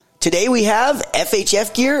Today we have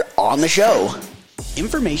FHF gear on the show.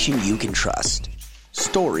 Information you can trust,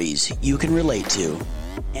 stories you can relate to,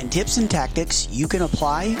 and tips and tactics you can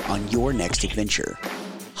apply on your next adventure.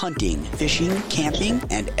 Hunting, fishing, camping,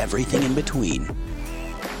 and everything in between.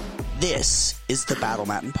 This is the Battle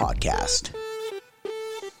Mountain Podcast.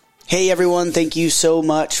 Hey everyone, thank you so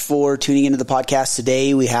much for tuning into the podcast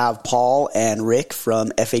today. We have Paul and Rick from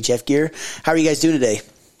FHF Gear. How are you guys doing today?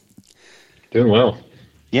 Doing well.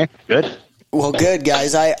 Yeah, good. Well, good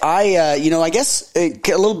guys. I guess a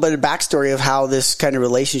little bit of backstory of how this kind of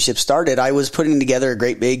relationship started. I was putting together a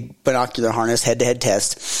great big binocular harness head-to-head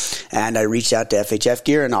test, and I reached out to FHF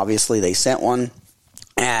Gear, and obviously they sent one.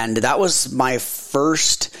 And that was my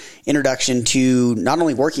first introduction to not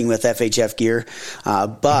only working with FHF Gear,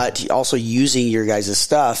 but also using your guys'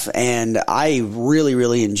 stuff. And I really,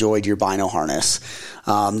 really enjoyed your bino harness.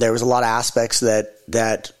 There was a lot of aspects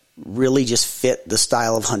that really just fit the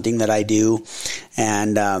style of hunting that I do.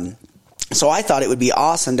 And so I thought it would be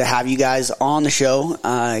awesome to have you guys on the show,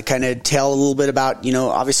 kind of tell a little bit about,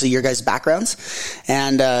 obviously your guys' backgrounds.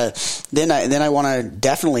 And then I want to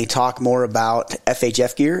definitely talk more about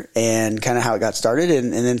FHF Gear and kind of how it got started,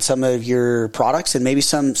 and then some of your products and maybe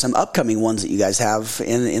some upcoming ones that you guys have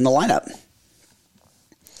in the lineup.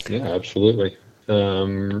 Yeah, absolutely.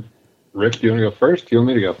 Rick, do you want to go first? Do you want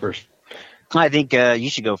me to go first? I think you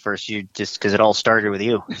should go first. You just because it all started with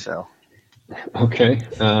you. So, okay.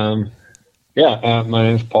 My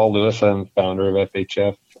name's Paul Lewis. I'm the founder of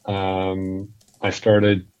FHF. I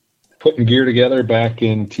started putting gear together back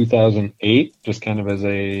in 2008, just kind of as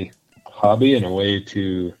a hobby and a way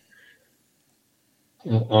to.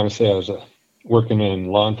 Honestly, I was working in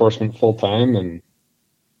law enforcement full time and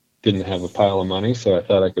didn't have a pile of money, so I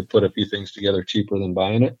thought I could put a few things together cheaper than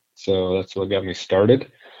buying it. So that's what got me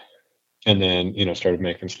started. And then, started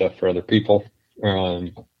making stuff for other people.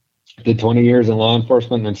 Did 20 years in law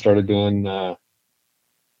enforcement and then started doing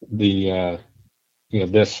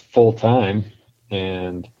this full time.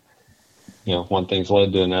 And, one thing's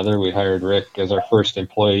led to another. We hired Rick as our first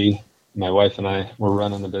employee. My wife and I were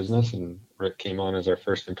running the business, and Rick came on as our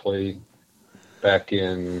first employee back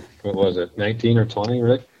in, 19 or 20,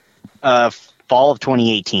 Rick? Fall of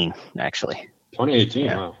 2018, actually. 2018,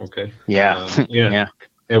 yeah. Wow, okay. Yeah. Yeah.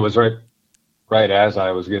 It was right as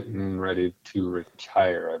I was getting ready to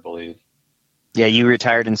retire, I believe. Yeah, you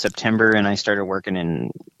retired in September, and I started working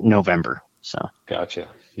in November. So gotcha.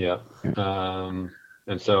 Yeah.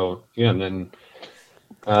 And so and then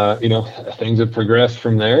things have progressed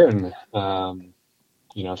from there, and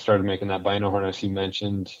started making that bino harness you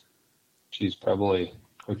mentioned. We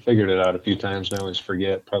figured it out a few times. I always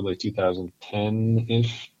forget. Probably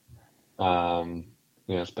 2010-ish.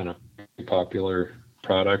 It's been a pretty popular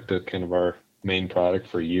product, kind of our main product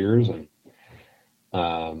for years, and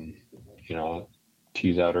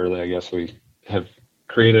tease out early, I guess we have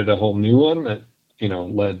created a whole new one that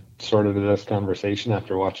led sort of to this conversation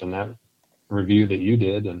after watching that review that you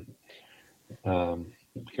did, and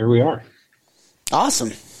here we are.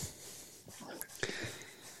 Awesome.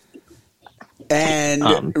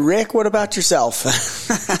 And Rick, what about yourself?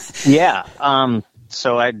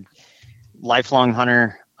 So I'm lifelong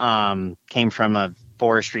hunter, came from a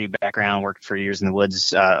forestry background, worked for years in the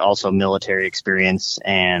woods, also military experience,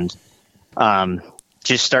 and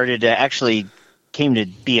just started to came to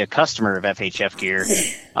be a customer of FHF Gear,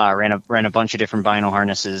 ran a bunch of different bino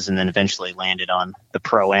harnesses, and then eventually landed on the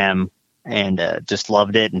Pro-M and just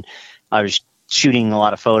loved it. And I was shooting a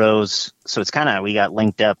lot of photos, so it's kind of, we got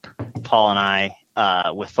linked up, Paul and I,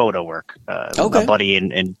 with photo work. Okay. A buddy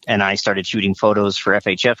and I started shooting photos for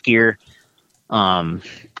FHF Gear,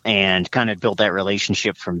 and kind of built that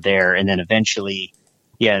relationship from there. And then eventually,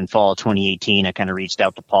 in fall of 2018, I kind of reached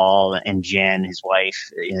out to Paul and Jen, his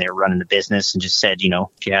wife, and they were running the business, and just said, do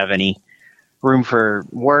you have any room for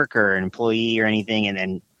work or an employee or anything? And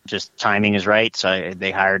then just timing is right. So they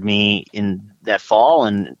hired me in that fall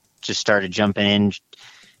and just started jumping in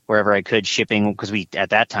wherever I could, shipping, because at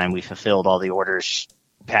that time we fulfilled all the orders,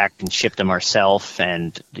 packed and shipped them ourselves.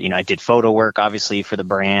 And, I did photo work obviously for the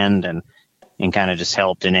brand, and kind of just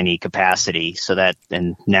helped in any capacity.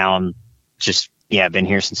 And now I'm just, I've been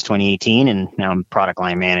here since 2018, and now I'm product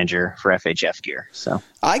line manager for FHF Gear. So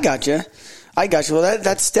I gotcha. Well,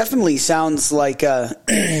 that's definitely sounds like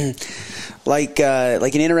like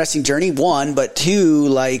an interesting journey. One, but two,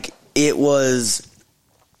 like it was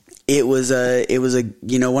a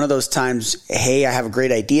one of those times. Hey, I have a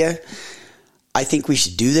great idea. I think we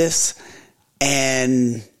should do this.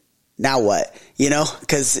 And now what?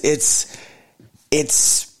 Because it's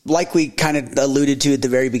like we kind of alluded to at the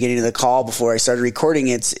very beginning of the call before I started recording.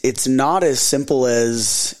 It's not as simple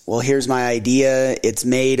as, well, here's my idea. It's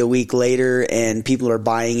made a week later and people are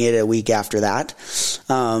buying it a week after that.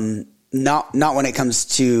 Not when it comes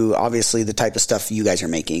to obviously the type of stuff you guys are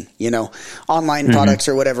making, online products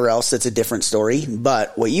or whatever else. That's a different story.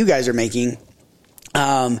 But what you guys are making,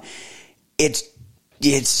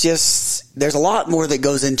 it's just, there's a lot more that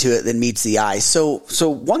goes into it than meets the eye. So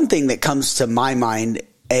one thing that comes to my mind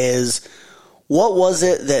is, what was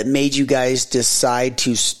it that made you guys decide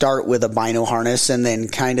to start with a bino harness and then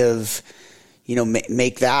kind of,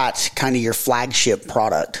 make that kind of your flagship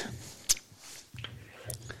product?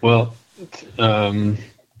 Well, to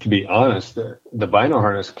be honest, the bino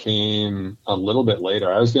harness came a little bit later.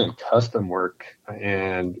 I was doing custom work,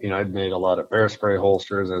 and I'd made a lot of bear spray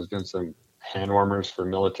holsters. I was doing some hand warmers for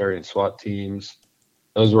military and SWAT teams.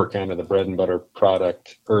 Those were kind of the bread and butter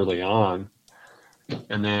product early on.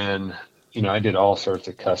 And then, I did all sorts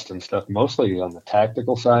of custom stuff, mostly on the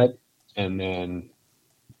tactical side. And then,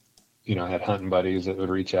 I had hunting buddies that would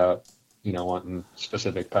reach out, wanting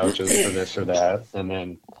specific pouches for this or that. And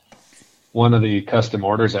then one of the custom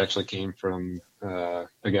orders actually came from the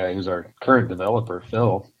guy who's our current developer,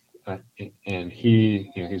 Phil. And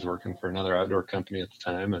he's working for another outdoor company at the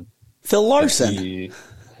time. And Phil Larson.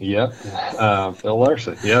 Yep. Phil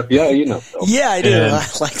Larson. Yep. Yeah, Phil. Yeah, I do. I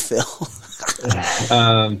like Phil.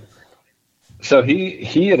 So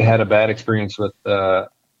he had a bad experience with a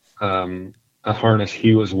harness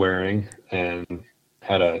he was wearing, and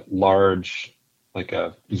had a large, like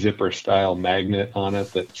a zipper style magnet on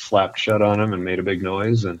it that slapped shut on him and made a big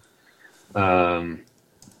noise, and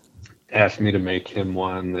asked me to make him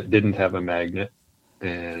one that didn't have a magnet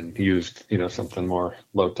and used, something more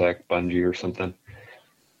low tech, bungee or something.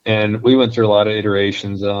 And we went through a lot of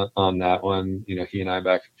iterations on that one, he and I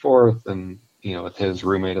back and forth, and, with his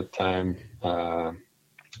roommate at the time,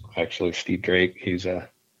 actually Steve Drake, he's a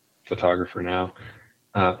photographer now,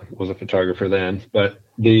 was a photographer then, but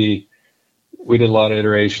we did a lot of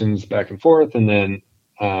iterations back and forth, and then,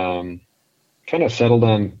 kind of settled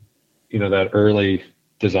on, that early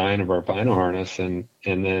design of our bino harness. And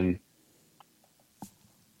then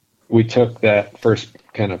we took that first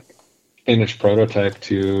kind of finished prototype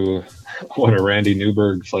to one of Randy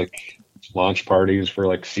Newberg's launch parties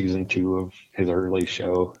for season 2 of his early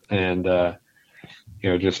show, and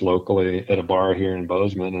just locally at a bar here in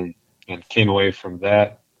Bozeman, and came away from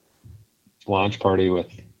that launch party with,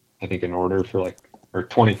 I think, an order for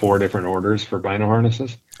 24 different orders for bino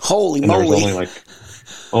harnesses. Holy and moly! There was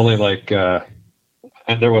only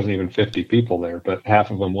and there wasn't even 50 people there, but half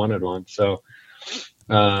of them wanted one. So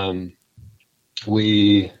Phil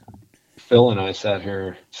and I sat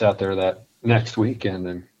there that next weekend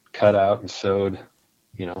and cut out and sewed,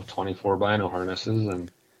 24 bino harnesses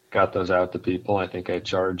and got those out to people. I think I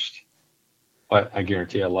charged, I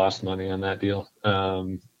guarantee I lost money on that deal.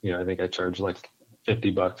 I think I charged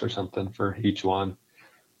 $50 or something for each one.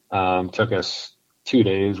 Took us 2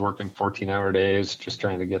 days, working 14-hour days, just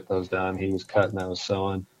trying to get those done. He was cutting, I was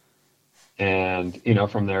sewing. And,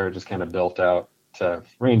 from there, it just kind of built out to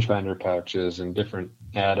rangefinder pouches and different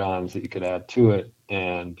add-ons that you could add to it.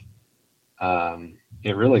 And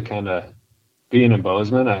it really kind of, being in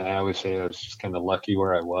Bozeman, I always say I was just kind of lucky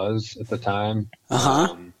where I was at the time.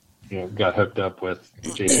 Got hooked up with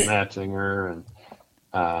Jason Matzinger, and,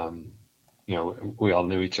 we all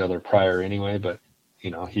knew each other prior anyway, but, he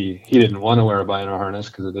didn't want to wear a bino harness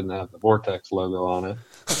because it didn't have the Vortex logo on it.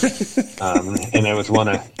 And it was one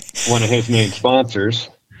of his main sponsors.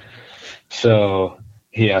 So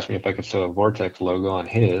he asked me if I could sew a Vortex logo on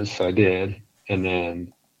his, so I did. And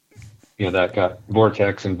then, that got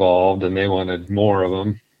Vortex involved, and they wanted more of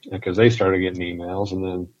them because they started getting emails. And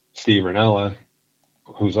then Steve Ranella,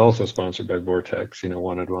 who's also sponsored by Vortex,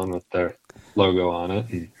 wanted one with their logo on it.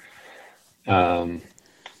 And,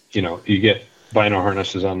 you get bino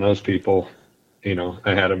harnesses on those people.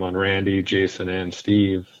 I had them on Randy, Jason, and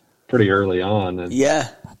Steve pretty early on. And yeah,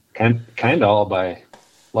 kind of all by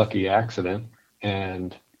lucky accident.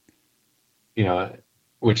 And,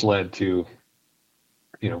 which led to,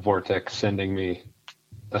 Vortex sending me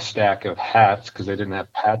a stack of hats because they didn't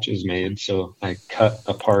have patches made. So I cut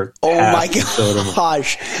apart. Oh my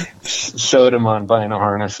gosh. Sewed them on bino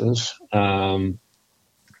harnesses. And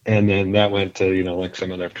then that went to,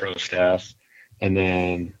 some of their pro staff. And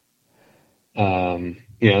then, and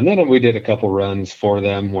then we did a couple runs for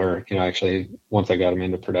them where, actually once I got them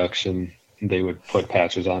into production, they would put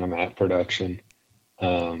patches on them at production.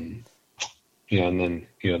 And then,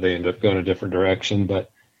 they ended up going a different direction, but,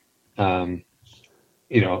 ours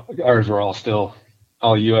were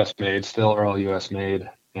all U.S. made, still are all U.S. made.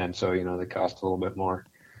 And so, they cost a little bit more.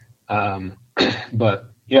 But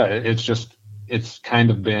yeah, it's kind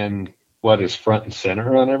of been what is front and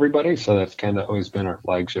center on everybody. So that's kind of always been our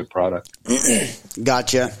flagship product.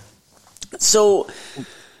 Gotcha. So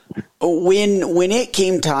when it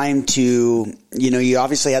came time to, you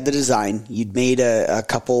obviously had the design, you'd made a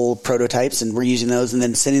couple prototypes and we're using those and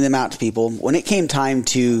then sending them out to people. When it came time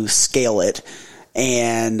to scale it,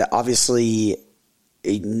 and obviously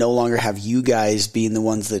no longer have you guys being the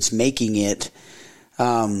ones that's making it,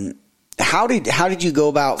 how did you go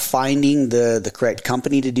about finding the correct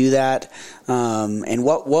company to do that? And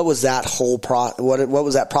what was that whole what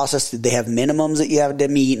was that process? Did they have minimums that you had to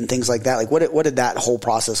meet and things like that? Like what did that whole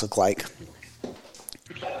process look like?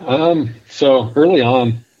 So early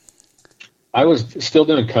on, I was still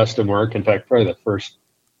doing custom work. In fact, probably the first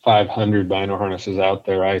 500 bino harnesses out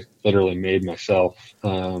there, I literally made myself,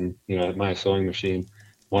 at my sewing machine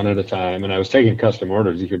one at a time. And I was taking custom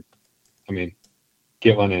orders. You could,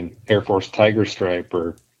 get one in Air Force Tiger Stripe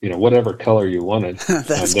or, whatever color you wanted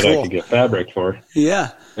That's that cool. I could get fabric for. Yeah.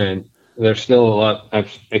 And there's still a lot. I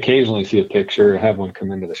occasionally see a picture, have one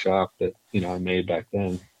come into the shop that, I made back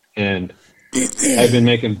then. And I've been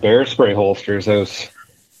making bear spray holsters. A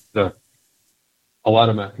lot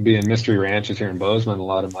of my, being mystery ranches here in Bozeman, a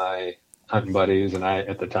lot of my hunting buddies and I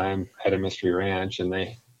at the time had a mystery ranch, and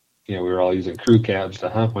they, we were all using crew cabs to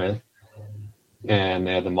hunt with, and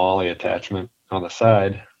they had the Molly attachment on the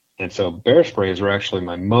side. And so bear sprays were actually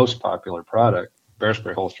my most popular product, bear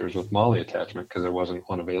spray holsters with Molly attachment, because there wasn't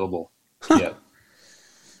one available yet.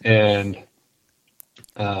 And,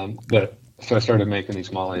 so I started making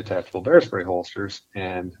these Molly attachable bear spray holsters,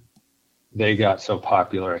 and they got so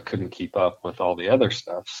popular I couldn't keep up with all the other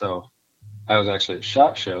stuff. So I was actually at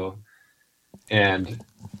SHOT Show, and,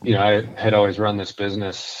 I had always run this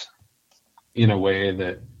business in a way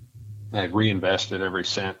that I reinvested every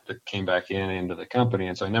cent that came back into the company.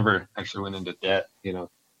 And so I never actually went into debt,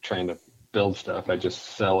 trying to build stuff. I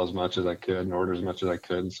just sell as much as I could and order as much as I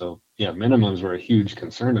could. And so, minimums were a huge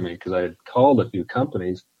concern to me, because I had called a few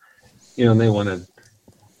companies, and they wanted,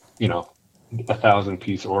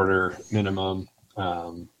 1,000-piece order minimum.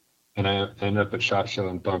 And I ended up at SHOT Show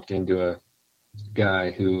and bumped into a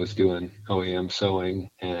guy who was doing OEM sewing,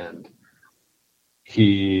 and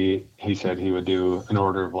he said he would do an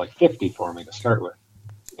order of like 50 for me to start with.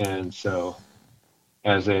 And so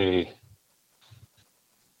as a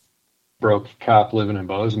broke cop living in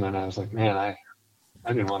Bozeman, I was like, man, I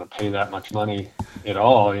didn't want to pay that much money at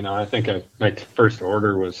all. I think my first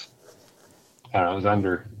order was, I don't know, it was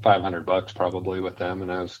under $500 probably with them. And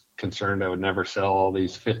I was concerned I would never sell all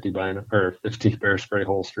these 50 bear spray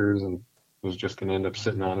holsters, and was just going to end up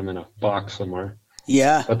sitting on them in a box somewhere.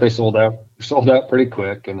 Yeah. But they sold out pretty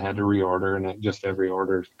quick, and had to reorder, and just every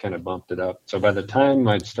order kind of bumped it up. So by the time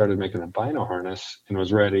I'd started making a bino harness and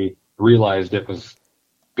was ready, realized it was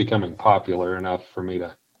becoming popular enough for me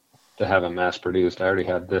to have it mass produced. I already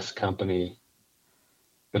had this company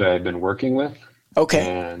that I had been working with.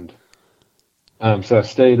 Okay. And so I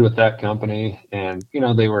stayed with that company, and,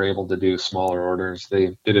 they were able to do smaller orders.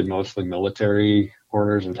 They did mostly military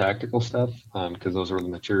orders and tactical stuff, because those were the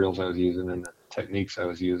materials I was using and the techniques I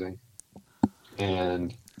was using.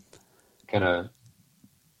 And kind of,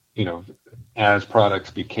 as products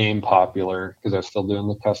became popular, because I was still doing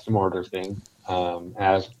the custom order thing,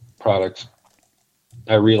 as products,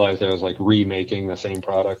 I realized I was like remaking the same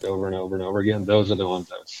product over and over and over again. Those are the ones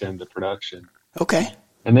I would send to production. Okay.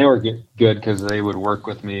 And they were good because they would work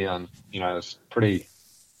with me on, I was pretty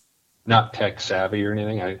not tech savvy or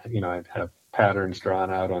anything. I'd have patterns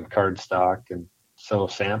drawn out on cardstock and sew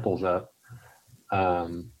samples up.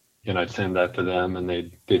 And I'd send that to them, and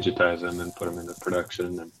they'd digitize them and put them into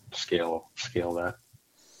production and scale that.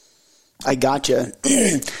 I gotcha.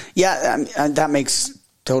 Yeah, that makes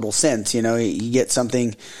total sense. You get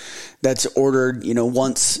something that's ordered,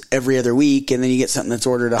 once every other week, and then you get something that's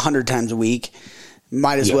ordered 100 times a week.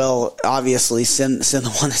 Might as well obviously send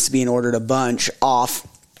the one that's being ordered a bunch off.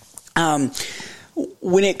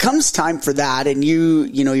 When it comes time for that, and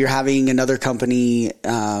you're having another company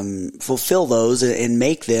fulfill those and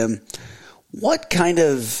make them, what kind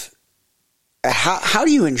of how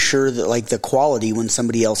do you ensure that, like, the quality when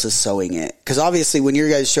somebody else is sewing it? Because obviously when your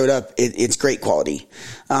guys showed up, it's great quality.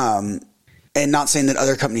 And not saying that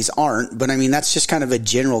other companies aren't, but I mean, that's just kind of a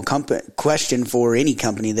general question for any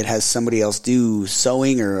company that has somebody else do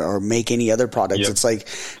sewing or make any other products. Yep. It's like,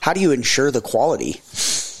 how do you ensure the quality?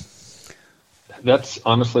 That's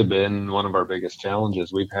honestly been one of our biggest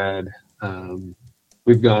challenges. We've had,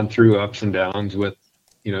 we've gone through ups and downs with,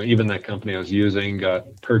 even that company I was using got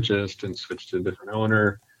purchased and switched to a different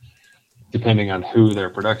owner. depending on who their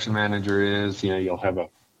production manager is, you'll have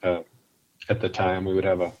at the time we would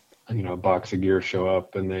have a box of gear show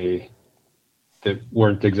up, and they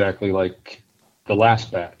weren't exactly like the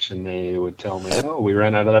last batch, and they would tell me, oh, we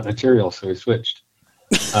ran out of that material, so we switched.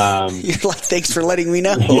 You're like, thanks for letting me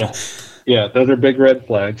know. Yeah, those are big red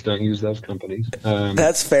flags. Don't use those companies.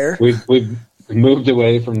 That's fair. We've moved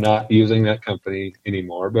away from not using that company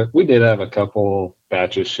anymore, but we did have a couple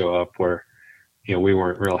batches show up where we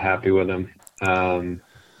weren't real happy with them.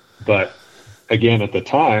 But again, at the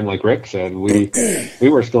time, like Rick said, we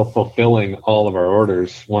were still fulfilling all of our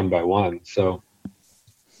orders one by one. So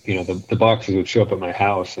the boxes would show up at my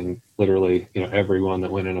house, and literally every one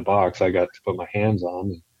that went in a box I got to put my hands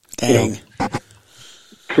on. Dang.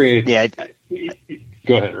 Create. Yeah.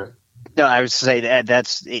 Go ahead, Rick. No, I would say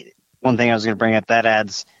that's one thing I was going to bring up. That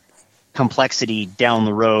adds complexity down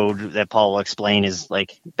the road that Paul will explain. Is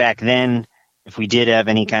like back then, if we did have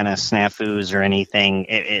any kind of snafus or anything,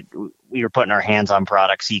 we were putting our hands on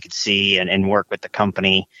products so you could see and work with the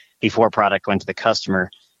company before product went to the customer.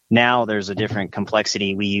 Now there's a different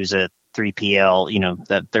complexity. We use a 3PL,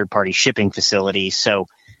 the third-party shipping facility. So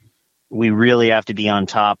we really have to be on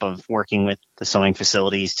top of working with the sewing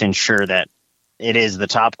facilities to ensure that it is the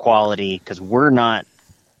top quality, because we're not,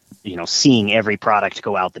 seeing every product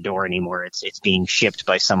go out the door anymore. It's being shipped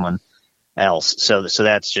by someone else. So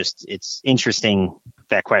that's just, it's interesting,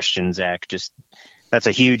 that question, Zach. Just that's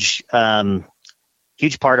a huge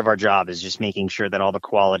part of our job, is just making sure that all the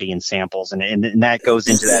quality and samples and that goes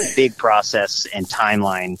into that big process and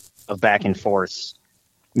timeline of back and forth,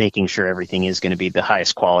 making sure everything is going to be the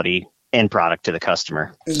highest quality end product to the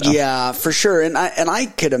customer. So. Yeah, for sure. And I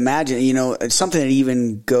could imagine, something that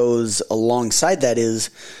even goes alongside that is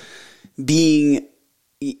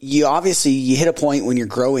you obviously hit a point when you're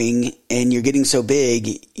growing and you're getting so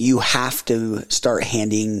big, you have to start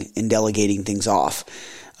handing and delegating things off.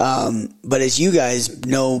 But as you guys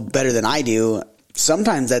know better than I do,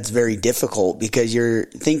 sometimes that's very difficult, because you're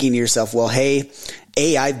thinking to yourself, well, hey,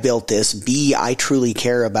 A, I've built this. B, I truly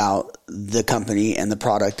care about the company and the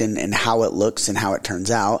product and how it looks and how it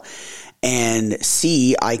turns out. And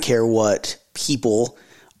C, I care what people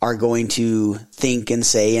are going to think and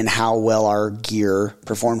say and how well our gear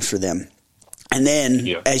performs for them. And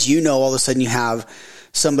then, as you know, all of a sudden you have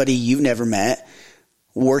somebody you've never met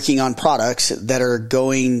working on products that are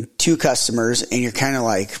going to customers, and you're kind of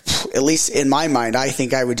like, at least in my mind, I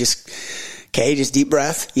think I would just deep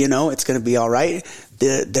breath, it's going to be all right.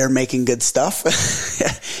 They're making good stuff,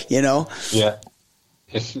 Yeah,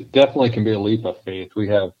 it definitely can be a leap of faith. We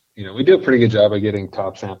have, we do a pretty good job of getting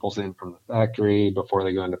top samples in from the factory before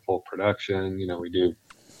they go into full production. We do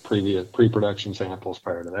pre-production samples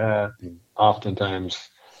prior to that, and oftentimes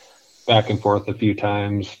back and forth a few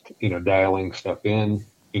times, dialing stuff in,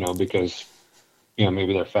 because,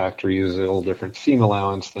 maybe their factory uses a little different seam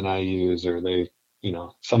allowance than I use, or they,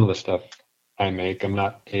 some of the stuff I make, I'm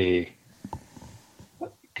not I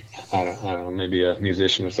don't know, maybe a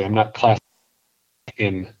musician would say, I'm not classic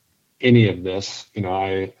in any of this.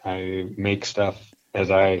 I make stuff as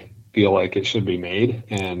I feel like it should be made.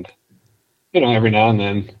 And, every now and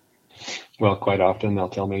then, well, quite often they'll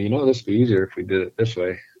tell me, this would be easier if we did it this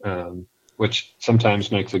way, which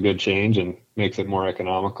sometimes makes a good change and makes it more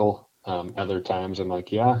economical. Other times I'm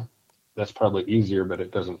like, yeah, that's probably easier, but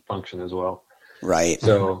it doesn't function as well. Right.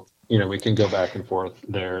 So, we can go back and forth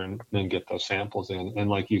there and then get those samples in. And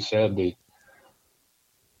like you said,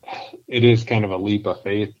 it is kind of a leap of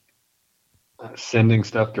faith, sending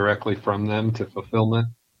stuff directly from them to fulfillment.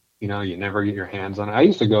 You never get your hands on it. I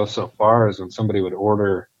used to go so far as when somebody would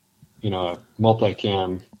order, a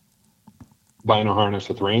multicam vinyl harness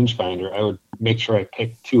with rangefinder, I would make sure I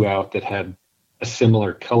picked two out that had a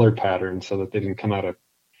similar color pattern so that they didn't come out of,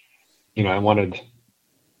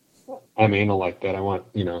 I'm anal like that. I want,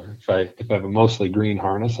 if I have a mostly green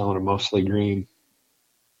harness, I want a mostly green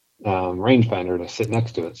rangefinder to sit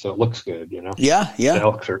next to it so it looks good, Yeah. The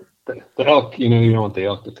elk, you don't want the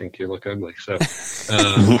elk to think you look ugly. So,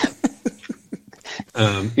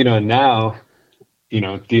 and now,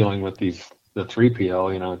 dealing with the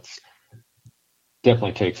 3PL, it's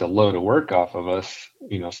definitely takes a load of work off of us,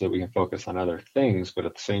 so that we can focus on other things. But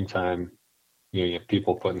at the same time, you have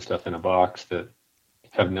people putting stuff in a box that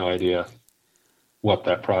have no idea what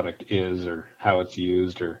that product is or how it's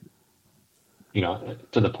used, or,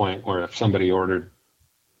 to the point where if somebody ordered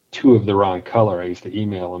two of the wrong color, I used to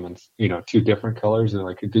email them and, two different colors. And they're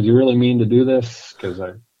like, did you really mean to do this? Cause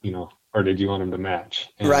or did you want them to match?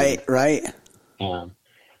 And, Right.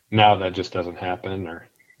 Now that just doesn't happen. Or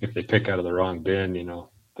if they pick out of the wrong bin,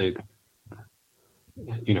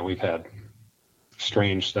 we've had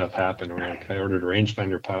strange stuff happen where I ordered a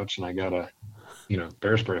rangefinder pouch and I got a,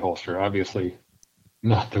 bear spray holster. Obviously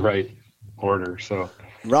not the right order. So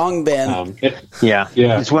wrong, Ben. Yeah.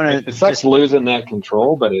 It sucks losing that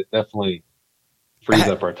control, but it definitely frees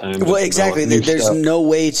up our time. Well, exactly. There's no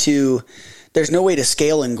way to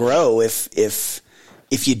scale and grow if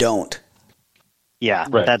you don't. Yeah,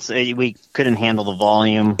 right. We couldn't handle the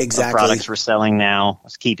volume of products we're selling now.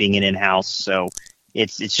 It's keeping it in house, so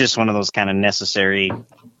it's just one of those kind of necessary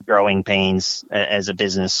growing pains as a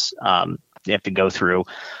business you have to go through.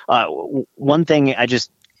 One thing I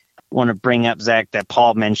just want to bring up, Zach, that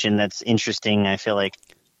Paul mentioned that's interesting. I feel like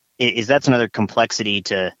is that's another complexity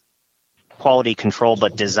to quality control,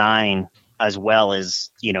 but design as well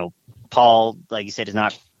as Paul, like you said, is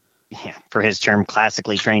not, for his term,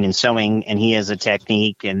 classically trained in sewing, and he has a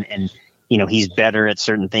technique and he's better at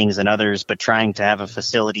certain things than others, but trying to have a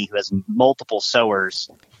facility who has multiple sewers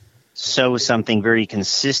sew something very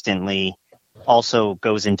consistently also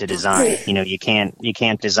goes into design. You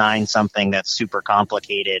can't design something that's super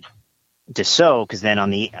complicated to sew, because then on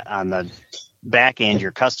the back end,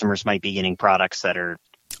 your customers might be getting products that are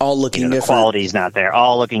all looking different. The quality's not there,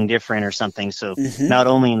 all looking different or something. So not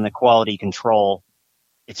only in the quality control,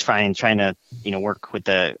 it's trying to, work with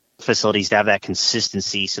the facilities to have that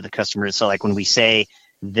consistency. So the customers, so like when we say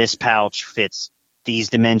this pouch fits these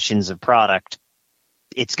dimensions of product,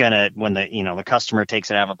 it's gonna, when the customer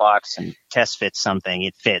takes it out of a box and test fits something,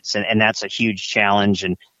 it fits. And that's a huge challenge.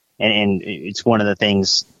 And it's one of the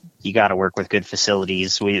things you got to work with good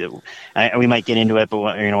facilities. We might get into it, but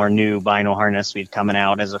our new bino harness, we've coming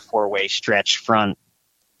out as a 4-way stretch front.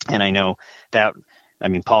 And I know that,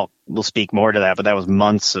 Paul will speak more to that, but that was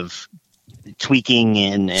months of tweaking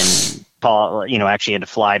and Paul, actually had to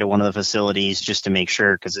fly to one of the facilities just to make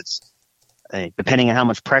sure, because it's depending on how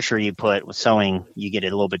much pressure you put with sewing, you get a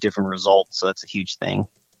little bit different result. So that's a huge thing.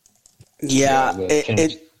 Yeah.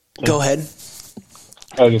 Go ahead.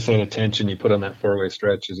 I was just saying, the tension you put on that 4-way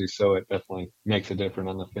stretch as you sew it definitely makes a difference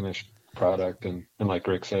on the finished product. And like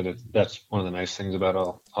Rick said, that's one of the nice things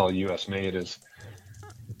about all U.S. made is,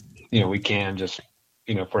 we can just,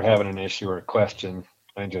 if we're having an issue or a question,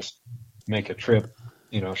 I just make a trip,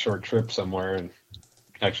 a short trip somewhere and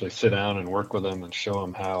actually sit down and work with them and show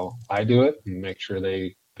them how I do it and make sure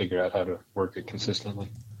they figure out how to work it consistently.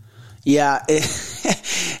 Yeah,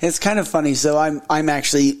 it's kind of funny. So I'm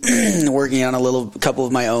actually working on a couple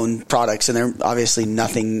of my own products, and they're obviously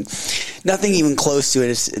nothing even close to it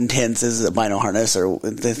as intense as a bino harness or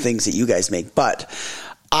the things that you guys make. But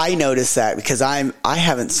I noticed that because I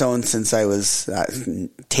haven't sewn since I was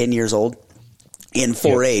 10 years old in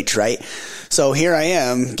 4-H, right? So here I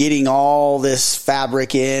am getting all this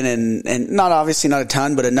fabric in and not a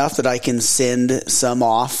ton, but enough that I can send some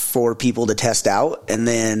off for people to test out. And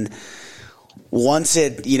then once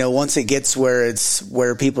it gets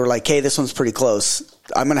where people are like, hey, this one's pretty close,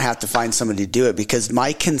 I'm going to have to find somebody to do it, because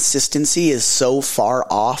my consistency is so far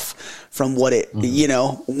off from what it,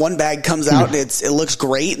 one bag comes out and it looks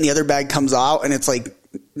great, and the other bag comes out and it's like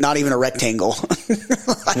not even a rectangle.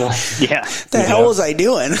 The hell was I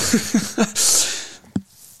doing?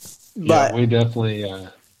 But we definitely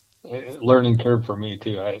learning curve for me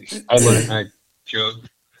too. I learned.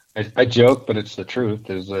 I joke, but it's the truth.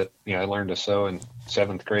 Is that I learned to sew in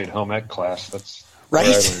 7th grade home ec class. That's right.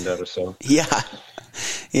 Where I learned how to sew.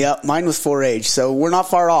 Yeah. Mine was 4-H, so we're not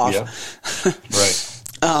far off. Yeah. Right.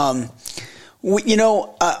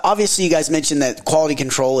 Obviously you guys mentioned that quality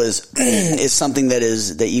control is something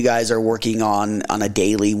that you guys are working on a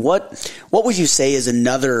daily. What would you say is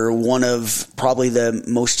another one of probably the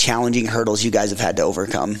most challenging hurdles you guys have had to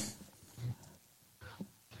overcome?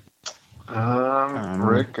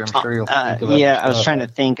 Rick, I'm sure you'll think about I was trying to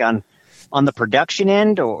think on the production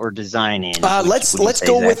end or design end. Let's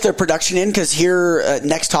go with the production end, because here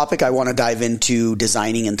next topic I want to dive into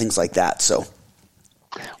designing and things like that. So,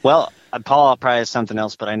 well, Paul probably has something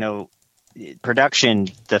else, but I know production,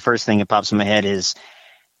 the first thing that pops in my head is,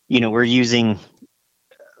 we're using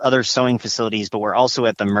other sewing facilities, but we're also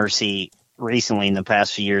at the mercy recently in the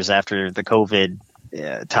past few years after the COVID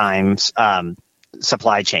times.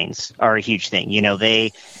 Supply chains are a huge thing.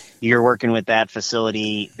 You're working with that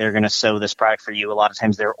facility. They're going to sew this product for you. A lot of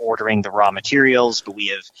times they're ordering the raw materials, but we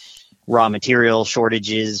have raw material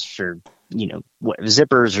shortages for,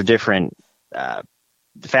 zippers or different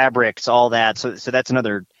fabrics, all that. So that's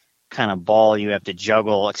another kind of ball you have to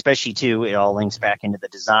juggle, especially too, it all links back into the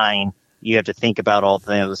design. You have to think about all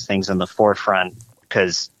those things on the forefront,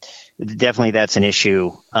 because definitely that's an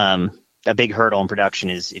issue. A big hurdle in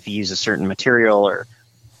production is if you use a certain material or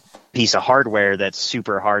piece of hardware that's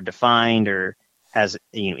super hard to find, or has,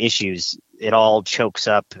 issues, it all chokes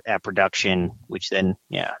up at production, which then,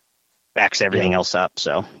 backs everything else up.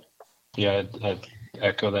 So, yeah, I'd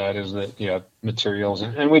echo that, is that, materials,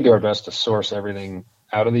 and we do our best to source everything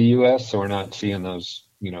out of the U.S. so we're not seeing those,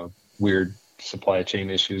 weird supply chain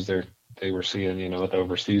issues they were seeing, with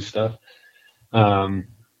overseas stuff.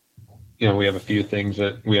 We have a few things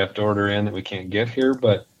that we have to order in that we can't get here,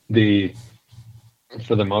 but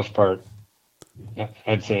for the most part,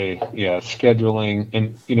 I'd say, scheduling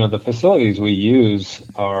and, the facilities we use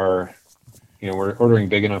are, we're ordering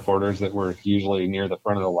big enough orders that we're usually near the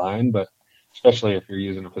front of the line, but especially if you're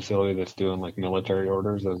using a facility that's doing like military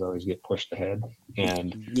orders, those always get pushed ahead.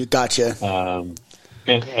 And you gotcha.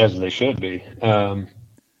 And as they should be.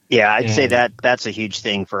 I'd say that's a huge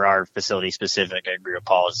thing for our facility specific. I agree with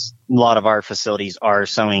Paul. A lot of our facilities are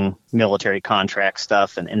sewing military contract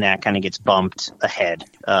stuff, and that kind of gets bumped ahead.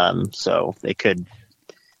 So they could,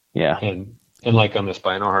 And like on this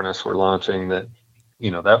bino harness we're launching, that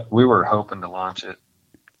that we were hoping to launch it,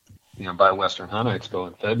 by Western Hunt Expo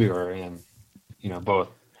in February, and both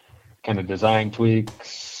kind of design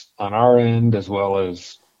tweaks on our end as well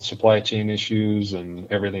as supply chain issues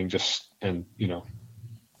and everything.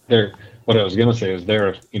 What I was going to say is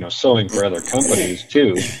they're, sewing for other companies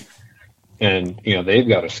too. And, they've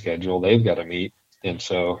got a schedule, they've got to meet. And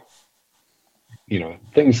so,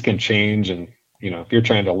 things can change. And, if you're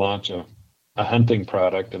trying to launch a hunting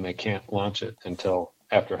product and they can't launch it until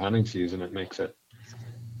after hunting season, it makes it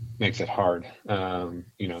hard.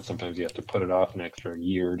 Sometimes you have to put it off an extra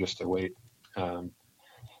year just to wait. Those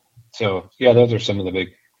are some of the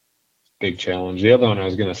big challenge. The other one I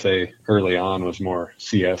was going to say early on was more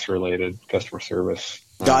CS related, customer service.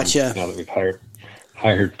 Gotcha. Now that we've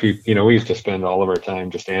hired people, we used to spend all of our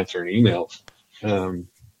time just answering emails. My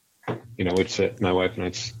wife and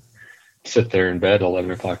I'd sit there in bed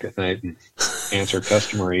 11 o'clock at night and answer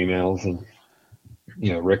customer emails. And,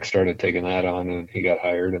 Rick started taking that on and he got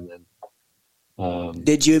hired. And then,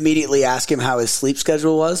 did you immediately ask him how his sleep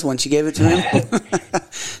schedule was once you gave it to him?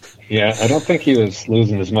 Yeah, I don't think he was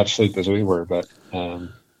losing as much sleep as we were, but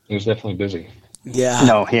he was definitely busy. Yeah.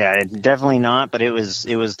 No, definitely not. But it was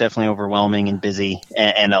definitely overwhelming and busy.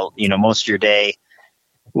 And most of your day,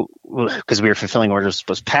 because we were fulfilling orders,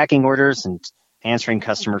 was packing orders and answering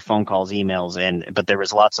customer phone calls, emails, but there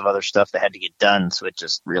was lots of other stuff that had to get done. So it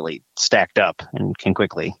just really stacked up and can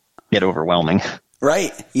quickly get overwhelming.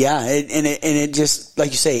 Right. Yeah. And it just, like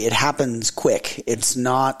you say, it happens quick. It's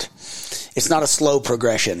not a slow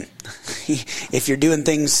progression. If you're doing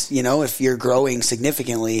things, if you're growing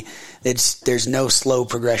significantly, there's no slow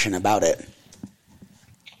progression about it.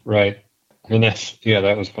 Right. And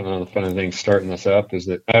that was one of the fun things starting this up, is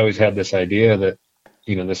that I always had this idea that,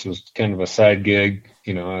 this was kind of a side gig,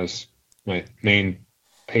 as my main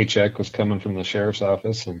paycheck was coming from the sheriff's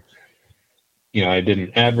office. And, I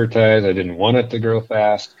didn't advertise. I didn't want it to grow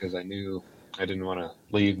fast because I knew I didn't want to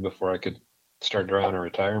leave before I could start drawing a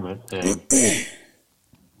retirement. And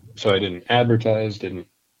so I didn't advertise, didn't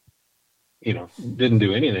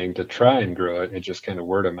do anything to try and grow it. It just kind of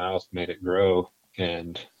word of mouth made it grow.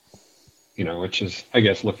 And, which is, I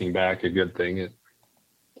guess, looking back, a good thing.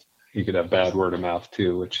 You could have bad word of mouth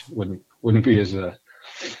too, which wouldn't be as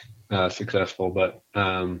successful, but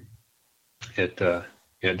it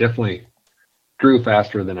definitely grew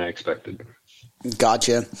faster than I expected.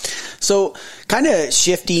 Gotcha. So kind of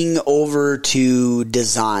shifting over to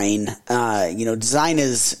design, design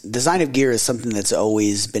of gear is something that's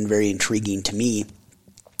always been very intriguing to me.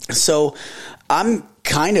 So I'm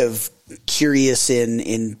kind of curious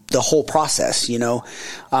in the whole process,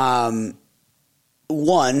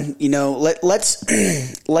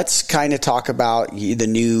 let's kind of talk about the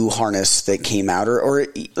new harness that came out, or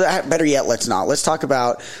better yet, let's not. Let's talk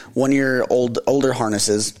about one of your older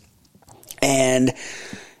harnesses. And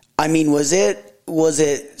I mean, was it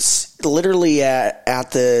literally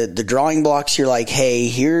at the drawing blocks? You're like, hey,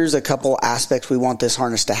 here's a couple aspects we want this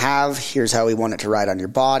harness to have. Here's how we want it to ride on your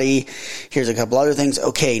body. Here's a couple other things.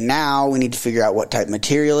 Okay, now we need to figure out what type of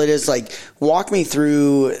material it is. Like, walk me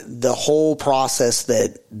through the whole process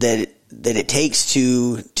that it takes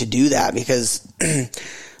to do that, because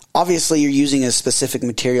obviously you're using a specific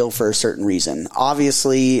material for a certain reason.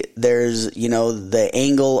 Obviously there's, the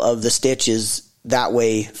angle of the stitch is that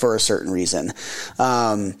way for a certain reason.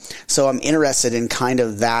 So I'm interested in kind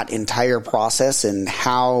of that entire process and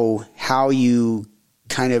how you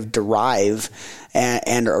kind of derive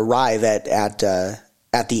and arrive at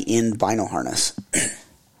the end vinyl harness.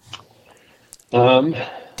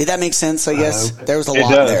 Did that make sense? I guess there was a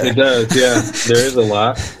lot there. It does. Yeah, there is a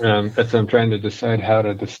lot. I'm trying to decide how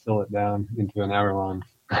to distill it down into an hour-long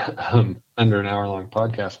under an hour long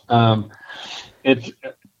podcast.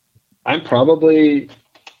 I'm probably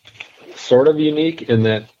sort of unique in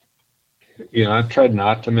that, I've tried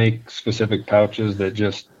not to make specific pouches that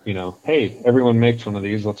just, hey, everyone makes one of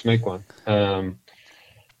these, let's make one.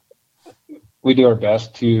 We do our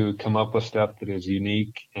best to come up with stuff that is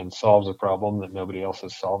unique and solves a problem that nobody else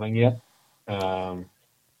is solving yet.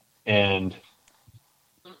 And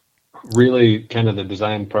really kind of the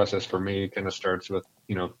design process for me kind of starts with,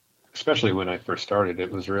 especially when I first started,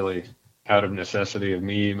 it was really out of necessity of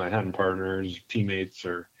me, my hunting partners, teammates,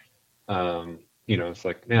 or, it's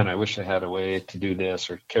like, man, I wish I had a way to do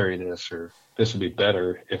this or carry this, or this would be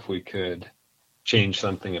better if we could change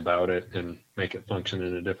something about it and make it function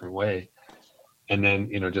in a different way. And then,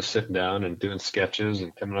 just sitting down and doing sketches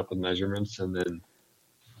and coming up with measurements. And then,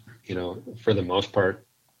 for the most part,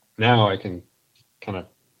 now I can kind of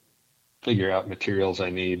figure out materials I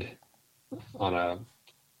need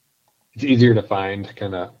it's easier to find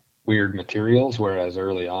kind of weird materials, whereas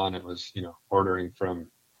early on it was, ordering from,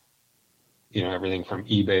 everything from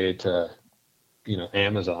eBay to,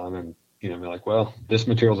 Amazon, and, be like, well, this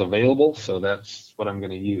material's available, so that's what I'm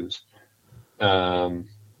going to use.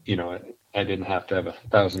 I didn't have to have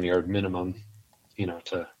 1,000-yard minimum,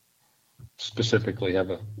 to specifically have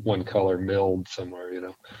a one color milled somewhere,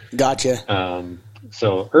 Gotcha.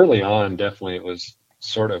 So early on, definitely it was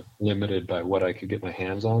sort of limited by what I could get my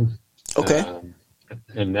hands on. Okay.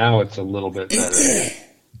 And now it's a little bit better.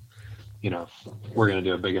 If we're going to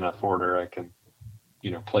do a big enough order, I can,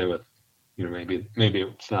 play with, maybe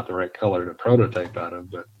it's not the right color to prototype out of,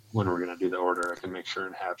 but when we're going to do the order, I can make sure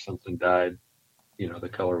and have something dyed, the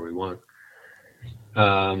color we want.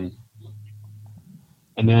 And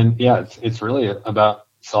then, it's really about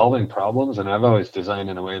solving problems. And I've always designed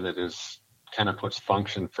in a way that is kind of puts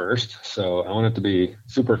function first. So I want it to be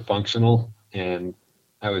super functional. And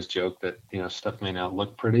I always joke that, stuff may not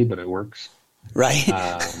look pretty, but it works. Right.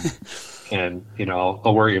 And,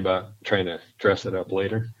 I'll worry about trying to dress it up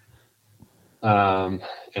later. And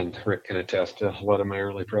Rick can attest to a lot of my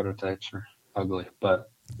early prototypes are ugly,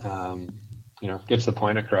 but, gets the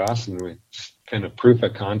point across. And we kind of proof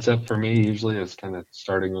of concept for me usually is kind of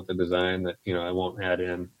starting with the design that, I won't add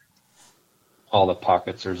in all the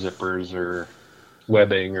pockets or zippers or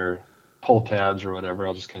webbing or pull tabs or whatever.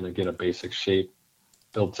 I'll just kind of get a basic shape,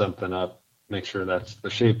 build something up, make sure that's the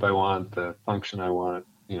shape I want, the function I want,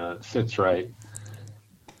 it sits right,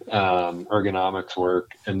 ergonomics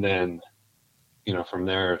work. And then, from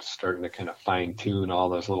there, it's starting to kind of fine tune all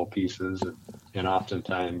those little pieces. And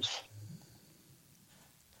oftentimes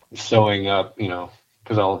sewing up,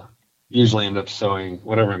 because I'll usually end up sewing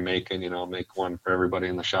whatever I'm making, I'll make one for everybody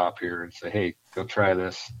in the shop here and say, hey, go try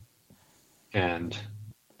this and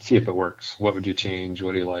see if it works. What would you change?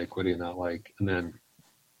 What do you like? What do you not like? And then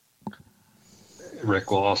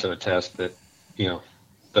Rick will also attest that,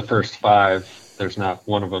 the first 5, there's not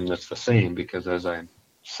one of them that's the same, because as I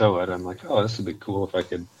sew it, I'm like, oh, this would be cool if I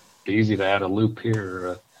could be easy to add a loop here or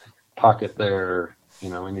a pocket there. We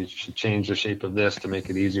need to change the shape of this to make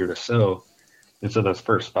it easier to sew. And so those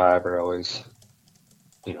first 5 are always,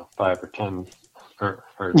 5 or 10.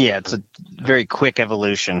 It's a very quick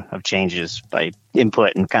evolution of changes by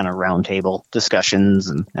input and kind of round table discussions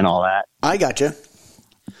and all that. I gotcha.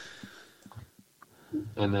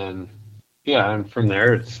 And then, and from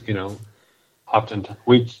there, it's, often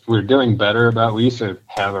we're doing better about, we used to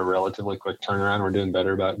have a relatively quick turnaround. We're doing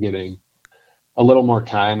better about getting a little more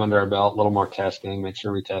time under our belt, a little more testing, make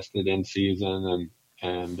sure we test it in season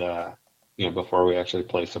and before we actually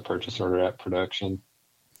place a purchase order at production.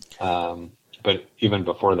 But even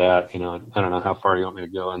before that, I don't know how far you want me to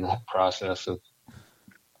go in that process of.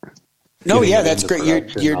 No, yeah, that's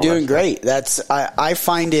great. You're doing great. I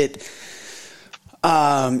find it,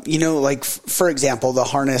 like for example, the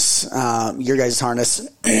harness, your guys' harness,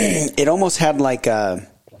 it almost had like a,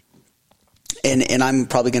 and I'm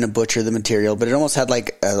probably going to butcher the material, but it almost had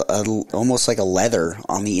like almost like a leather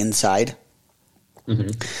on the inside.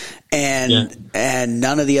 Mm-hmm. And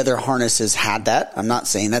none of the other harnesses had that. I'm not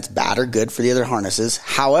saying that's bad or good for the other harnesses.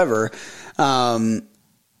 However,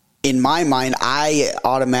 in my mind, I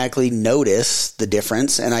automatically notice the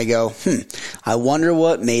difference and I go, I wonder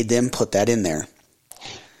what made them put that in there.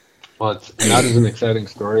 Well, it's not as an exciting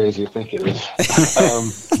story as you think it is.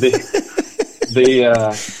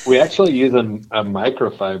 We actually use a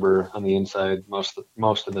microfiber on the inside most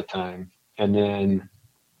of the time. And then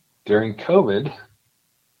during COVID,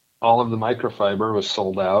 all of the microfiber was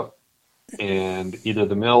sold out, and either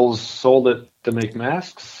the mills sold it to make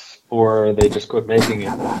masks or they just quit making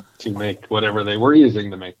it to make whatever they were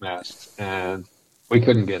using to make masks, and we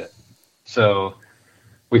couldn't get it. So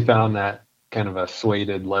we found that kind of a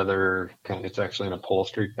suede leather, it's actually an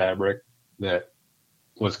upholstery fabric that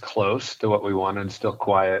was close to what we wanted, still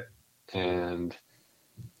quiet, and,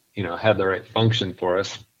 had the right function for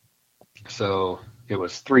us. So it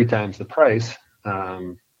was 3 times the price,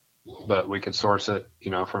 but we could source it,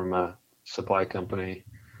 from a supply company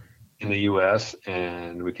in the US,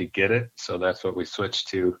 and we could get it. So that's what we switched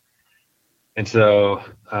to. And so,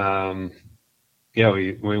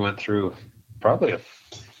 we went through probably a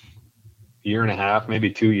year and a half,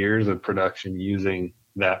 maybe 2 years of production using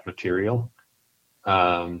that material.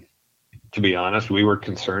 To be honest, we were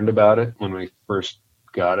concerned about it when we first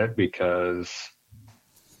got it because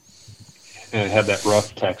it had that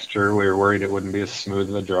rough texture. We were worried it wouldn't be as smooth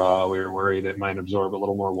of a draw. We were worried it might absorb a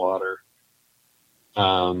little more water.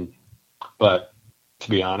 But to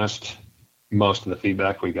be honest, most of the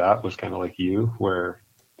feedback we got was kind of like you, where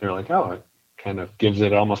they're like, oh, it kind of gives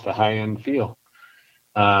it almost a high-end feel.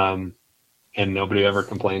 And nobody ever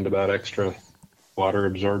complained about extra water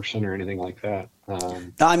absorption or anything like that.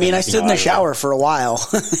 No, I mean, I stood in the shower for a while.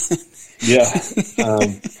 Yeah.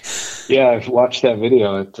 I've watched that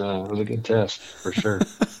video. It was a good test for sure.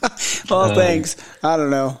 Well, thanks. I don't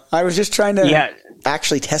know. I was just trying to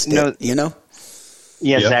actually test it, Yeah,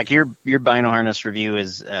 yep. Zach, your bino harness review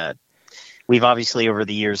is, we've obviously over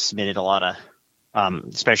the years submitted a lot of,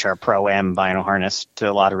 especially our Pro-M bino harness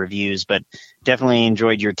to a lot of reviews, but definitely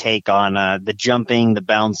enjoyed your take on the jumping, the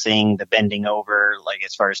bouncing, the bending over, like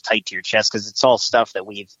as far as tight to your chest, because it's all stuff that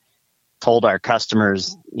we've told our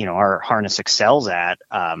customers, our harness excels at.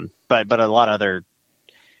 But a lot of other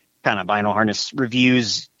kind of bino harness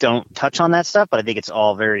reviews don't touch on that stuff, but I think it's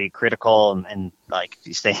all very critical and like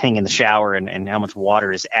staying in the shower and how much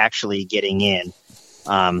water is actually getting in.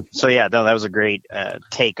 That was a great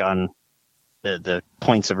take on the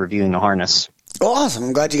points of reviewing the harness. Well, awesome.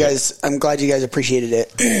 I'm glad you guys appreciated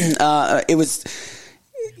it. It was,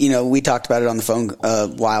 we talked about it on the phone a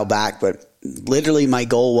while back, but literally my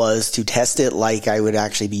goal was to test it like I would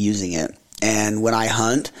actually be using it. And when I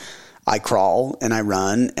hunt, I crawl and I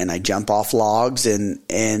run and I jump off logs and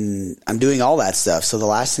I'm doing all that stuff. So the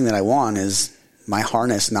last thing that I want is my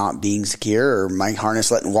harness not being secure or my harness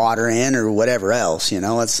letting water in or whatever else,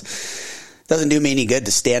 doesn't do me any good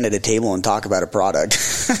to stand at a table and talk about a product.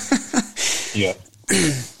 Yeah.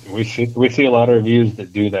 We see a lot of reviews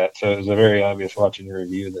that do that. So it was very obvious watching your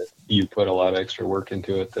review that you put a lot of extra work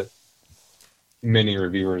into it that many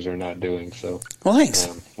reviewers are not doing. So, well, thanks.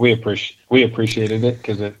 We appreciated it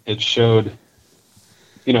because it showed,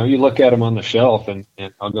 you look at them on the shelf and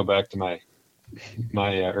I'll go back to my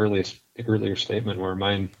earlier statement where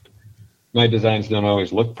my designs don't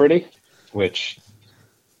always look pretty, which,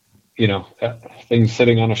 things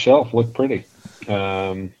sitting on a shelf look pretty,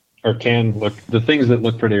 or can look. The things that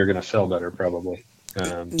look pretty are going to sell better, probably.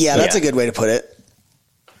 That's a good way to put it.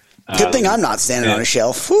 Good thing I'm not standing on a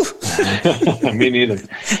shelf. Me neither.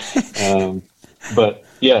 But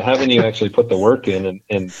having you actually put the work in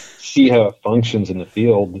and see how it functions in the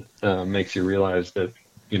field makes you realize that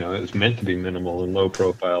it was meant to be minimal and low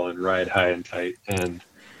profile and ride high and tight, and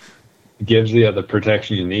gives you the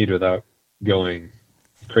protection you need without going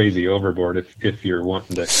crazy overboard if you're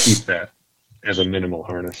wanting to keep that as a minimal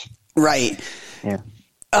harness. Right. Yeah.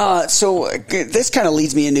 So this kind of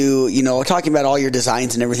leads me into, talking about all your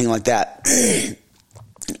designs and everything like that.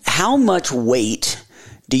 How much weight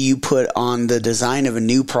do you put on the design of a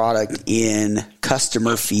new product in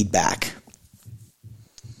customer feedback?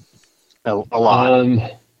 A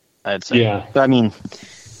lot. I'd say. Yeah. I mean,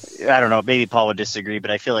 I don't know. Maybe Paul would disagree,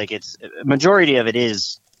 but I feel like majority of it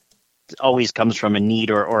always comes from a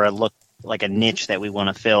need or a look, like a niche that we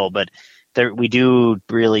want to fill. But we do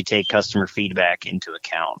really take customer feedback into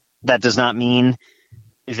account. That does not mean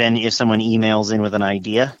if someone emails in with an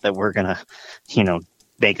idea that we're gonna,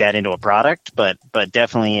 bake that into a product. But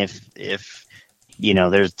definitely if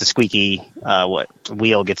there's the squeaky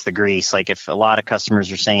wheel gets the grease. Like if a lot of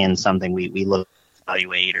customers are saying something, we look,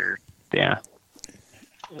 evaluate, or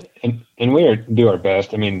And we do our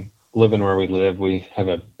best. I mean, living where we live, we have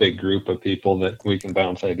a big group of people that we can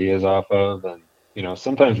bounce ideas off of, and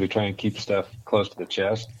sometimes we try and keep stuff close to the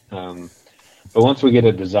chest. But once we get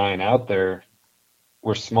a design out there,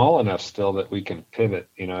 we're small enough still that we can pivot.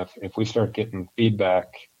 If we start getting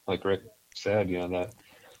feedback, like Rick said, that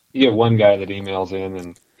you get one guy that emails in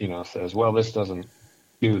and says, well, this doesn't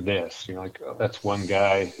do this. That's one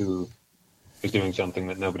guy who is doing something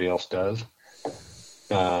that nobody else does.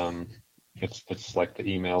 It's like the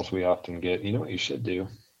emails we often get. You know what you should do?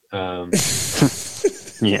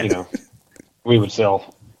 We would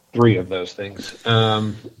sell 3 of those things.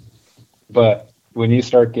 But when you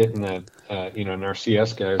start getting a and our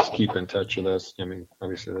CS guys keep in touch with us. I mean,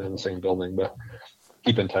 obviously they're in the same building, but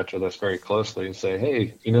keep in touch with us very closely and say,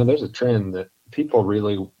 hey, there's a trend that people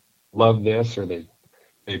really love this, or they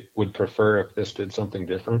would prefer if this did something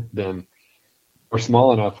different. Then we're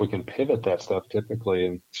small enough we can pivot that stuff typically,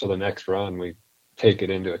 and so the next run we take it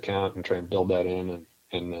into account and try and build that in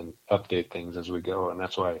and then update things as we go. And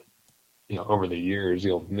that's why, over the years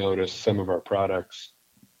you'll notice some of our products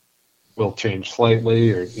will change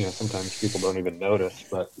slightly, or sometimes people don't even notice,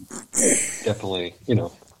 but definitely,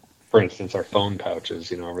 for instance, our phone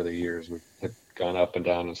pouches, over the years we have gone up and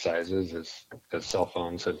down in sizes as cell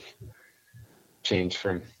phones have changed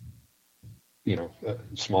from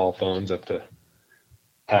small phones up to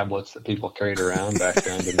tablets that people carried around back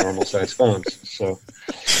down to normal size phones. So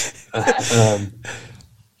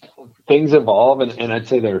things evolve, and I'd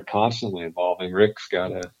say they're constantly evolving. Rick's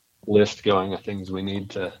got a list going of things we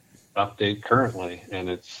need to update currently, and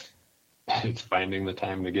it's finding the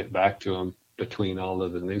time to get back to them between all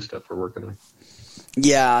of the new stuff we're working on.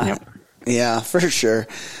 Yeah. Yep. Yeah, for sure.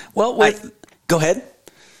 Well, go ahead.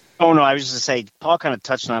 Oh no, I was just to say, Paul kind of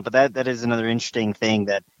touched on it, but that is another interesting thing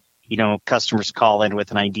that, customers call in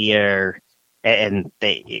with an idea, and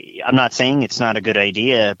I'm not saying it's not a good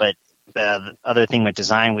idea, but the other thing with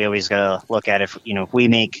design, we always got to look at if we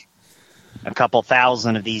make a couple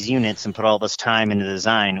thousand of these units and put all this time into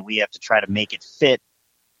design, we have to try to make it fit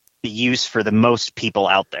the use for the most people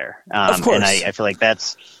out there. Of course. And I feel like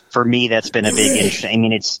that's been a big interest. I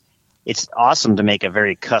mean, it's awesome to make a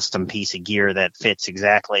very custom piece of gear that fits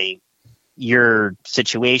exactly your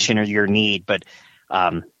situation or your need, but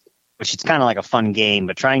which it's kind of like a fun game,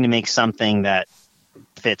 but trying to make something that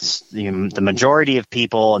fits the majority of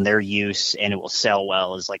people and their use, and it will sell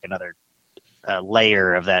well, is like another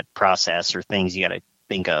layer of that process or things you got to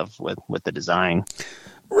think of with the design.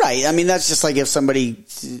 Right. I mean, that's just like if somebody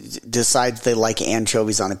decides they like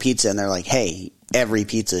anchovies on a pizza and they're like, hey, every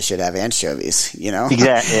pizza should have anchovies,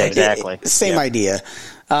 Exactly. Same idea.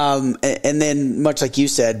 And then much like you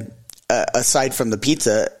said, aside from the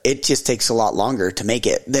pizza, it just takes a lot longer to make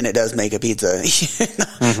it than it does make a pizza.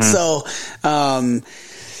 Mm-hmm. So,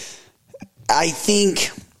 I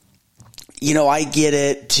think, I get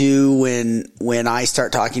it too when I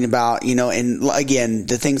start talking about, and again,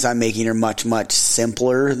 the things I'm making are much, much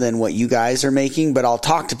simpler than what you guys are making, but I'll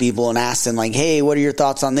talk to people and ask them like, hey, what are your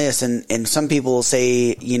thoughts on this? And some people will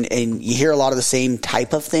say, and you hear a lot of the same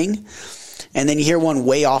type of thing, and then you hear one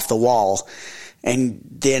way off the wall, and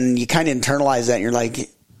then you kind of internalize that and you're like,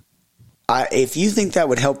 if you think that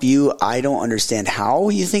would help you, I don't understand how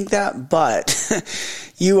you think that, but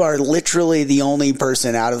you are literally the only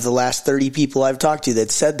person out of the last 30 people I've talked to that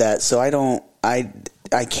said that. So I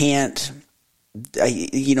can't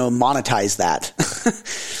monetize that.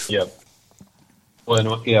 Yep.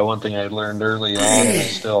 Well, one thing I learned early on, and I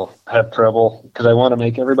still have trouble because I want to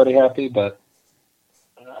make everybody happy, but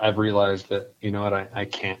I've realized that, I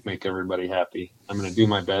can't make everybody happy. I'm going to do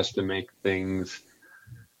my best to make things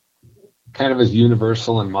kind of as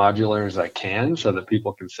universal and modular as I can so that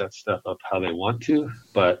people can set stuff up how they want to.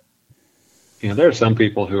 But, there are some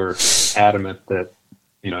people who are adamant that,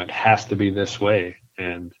 it has to be this way.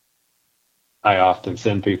 And I often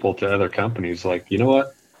send people to other companies like, you know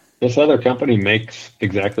what? This other company makes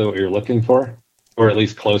exactly what you're looking for, or at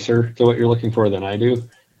least closer to what you're looking for than I do.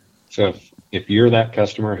 So if you're that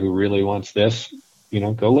customer who really wants this,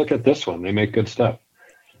 go look at this one. They make good stuff.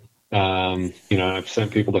 I've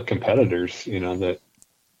sent people to competitors, that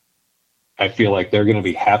I feel like they're going to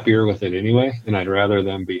be happier with it anyway. And I'd rather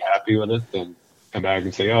them be happy with it than come back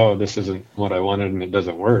and say, oh, this isn't what I wanted and it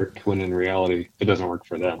doesn't work, when in reality it doesn't work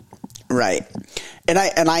for them. Right. And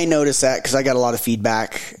I noticed that because I got a lot of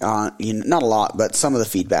feedback on, not a lot, but some of the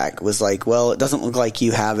feedback was like, well, it doesn't look like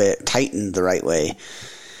you have it tightened the right way.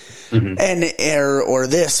 Mm-hmm. And or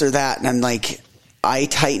this or that. And I'm like, I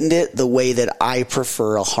tightened it the way that I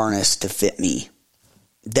prefer a harness to fit me.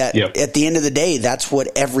 That At the end of the day, that's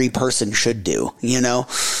what every person should do,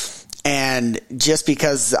 and just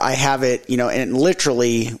because I have it, and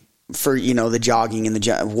literally for, the jogging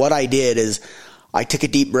and what I did is I took a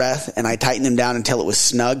deep breath and I tightened them down until it was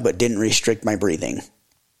snug, but didn't restrict my breathing.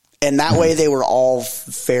 And that way they were all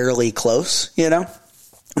fairly close,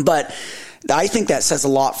 but I think that says a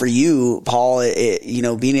lot for you, Paul,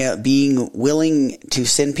 being willing to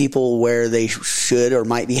send people where they should or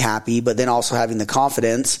might be happy, but then also having the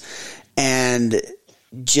confidence and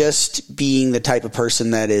just being the type of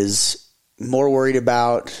person that is more worried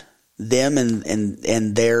about them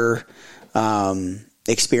and their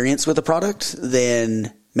experience with the product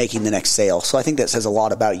than making the next sale. So I think that says a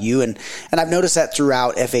lot about you. And I've noticed that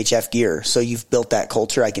throughout FHF gear. So you've built that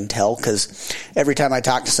culture. I can tell, because every time I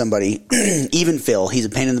talk to somebody, even Phil, he's a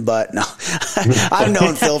pain in the butt. No, I've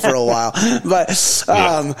known Phil for a while, but,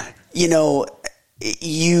 you know,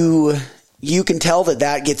 you can tell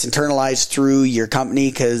that gets internalized through your company,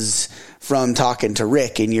 because from talking to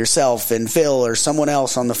Rick and yourself and Phil or someone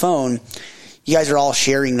else on the phone, you guys are all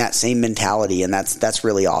sharing that same mentality, and that's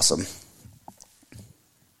really awesome.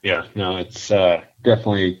 Yeah, no, it's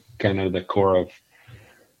definitely kind of the core of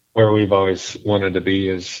where we've always wanted to be,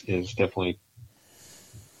 is definitely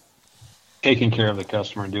taking care of the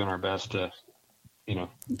customer and doing our best to, you know,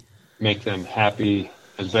 make them happy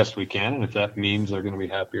as best we can. And if that means they're going to be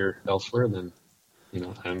happier elsewhere, then, you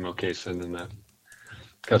know, I'm okay sending that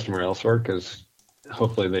customer elsewhere, because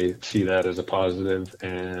hopefully they see that as a positive,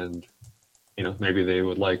 and, you know, maybe they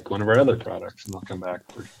would like one of our other products and they'll come back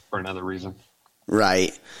for another reason.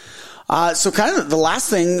 Right. So kind of the last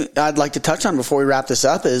thing I'd like to touch on before we wrap this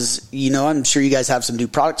up is, you know, I'm sure you guys have some new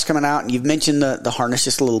products coming out, and you've mentioned the harness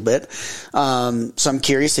just a little bit. So I'm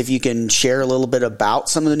curious if you can share a little bit about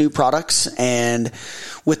some of the new products, and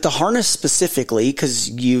with the harness specifically, because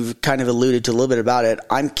you've kind of alluded to a little bit about it.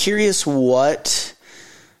 I'm curious what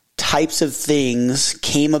types of things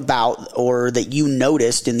came about or that you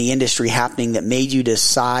noticed in the industry happening that made you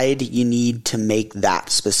decide you need to make that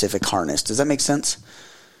specific harness. Does that make sense?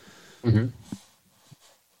 Mm-hmm.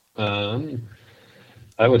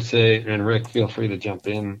 I would say, and Rick, feel free to jump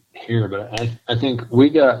in here, but I think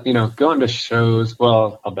we got, you know, going to shows,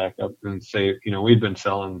 well, I'll back up and say, you know, we've been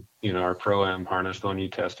selling, you know, our Pro-Am harness, the one you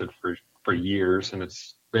tested for years, and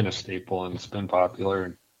it's been a staple and it's been popular.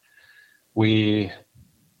 And we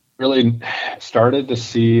really started to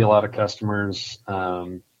see a lot of customers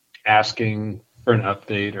asking for an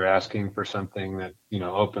update or asking for something that, you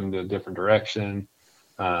know, opened a different direction.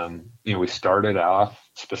 You know, we started off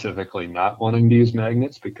specifically not wanting to use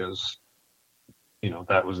magnets because, you know,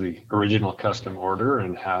 that was the original custom order,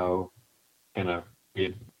 and how kind of we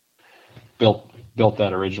had built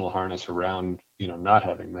that original harness around, you know, not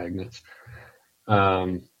having magnets.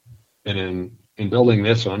 And in building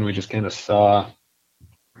this one, we just kind of saw,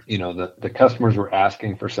 you know, the customers were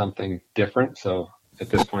asking for something different. So at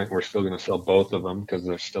this point, we're still going to sell both of them, because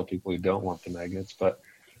there's still people who don't want the magnets. But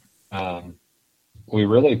we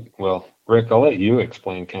really, well, Rick, I'll let you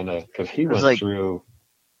explain kind of, because he went through.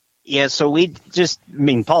 Yeah, so we just, I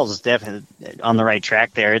mean, Paul's definitely on the right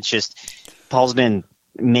track there. It's just, Paul's been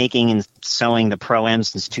making and selling the Pro-Am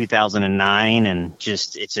since 2009, and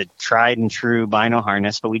just, it's a tried and true bino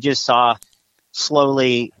harness. But we just saw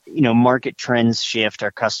slowly, you know, market trends shift,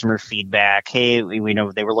 our customer feedback. Hey, we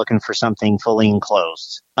know they were looking for something fully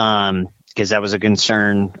enclosed, because that was a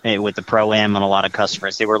concern with the Pro-Am on a lot of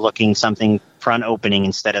customers. They were looking something front opening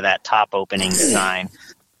instead of that top opening design.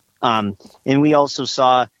 And we also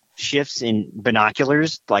saw shifts in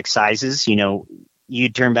binoculars, like sizes. You know, you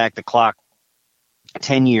turn back the clock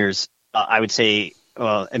 10 years, I would say,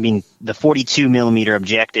 I mean, the 42 millimeter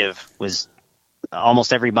objective was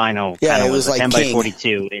almost every bino. Yeah, it was like 10 king. by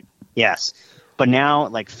 42. Yes. But now,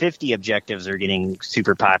 like 50 objectives are getting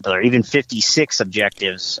super popular, even 56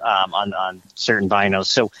 objectives on certain binos.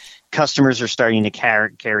 So customers are starting to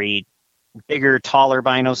carry bigger, taller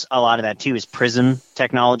binos. A lot of that, too, is prism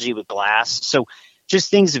technology with glass. So just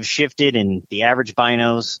things have shifted in the average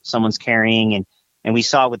binos someone's carrying. And we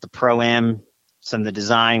saw with the Pro-Am, some of the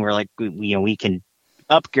design, where, like, we can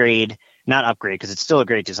upgrade, not upgrade because it's still a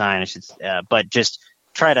great design, but just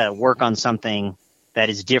try to work on something that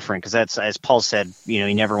is different, because that's, as Paul said, you know,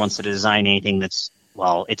 he never wants to design anything that's,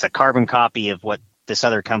 well, it's a carbon copy of what this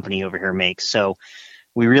other company over here makes. So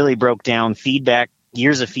we really broke down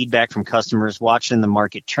years of feedback from customers, watching the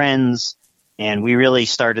market trends, and we really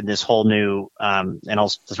started this whole new, and I'll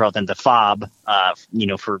throw out then the FOB, you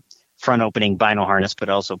know, for front opening bino harness, but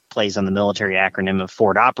also plays on the military acronym of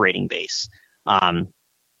Forward Operating Base.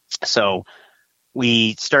 So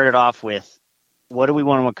we started off with, what do we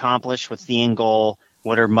want to accomplish? What's the end goal?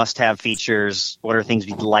 What are must-have features? What are things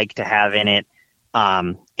we'd like to have in it?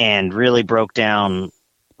 And really broke down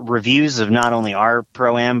reviews of not only our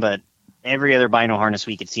Pro-Am, but every other bino harness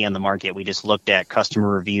we could see on the market. We just looked at customer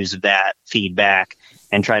reviews of that feedback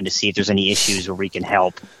and tried to see if there's any issues where we can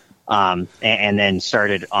help. And then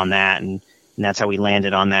started on that. And that's how we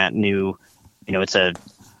landed on that new, you know, it's a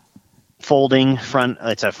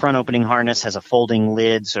front opening harness, has a folding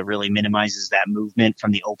lid, so it really minimizes that movement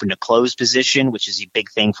from the open to closed position, which is a big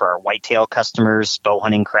thing for our whitetail customers, bow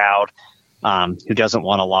hunting crowd, who doesn't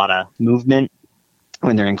want a lot of movement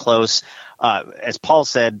when they're in close. As Paul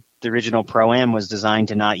said, the original Pro-Am was designed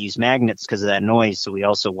to not use magnets because of that noise. So we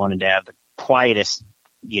also wanted to have the quietest,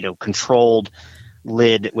 controlled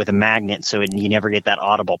lid with a magnet, so you never get that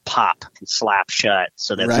audible pop and slap shut.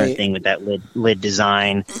 So that's our thing with that lid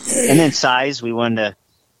design. And then size, we wanted to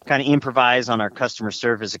kind of improvise on our customer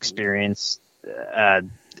service experience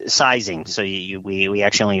sizing. So we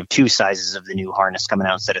actually only have 2 sizes of the new harness coming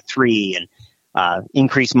out instead of 3, and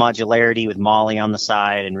increased modularity with Molly on the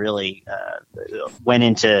side, and really went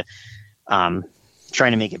into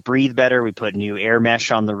trying to make it breathe better. We put new air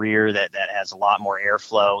mesh on the rear that has a lot more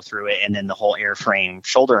airflow through it. And then the whole airframe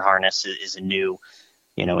shoulder harness is a new,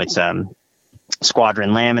 it's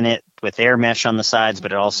squadron laminate with air mesh on the sides,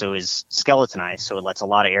 but it also is skeletonized. So it lets a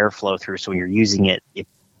lot of airflow through. So when you're using it,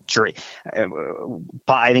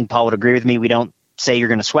 I think Paul would agree with me. We don't say you're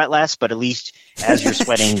going to sweat less, but at least as you're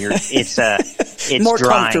sweating, it's more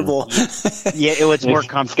drying. Comfortable. It's more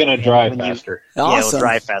comfortable. It's going to dry faster. Awesome. Yeah, it'll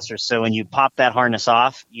dry faster. So when you pop that harness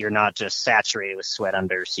off, you're not just saturated with sweat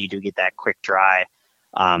under, so you do get that quick dry.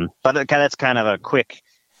 But that's kind of a quick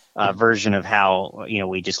version of how,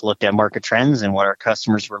 we just looked at market trends and what our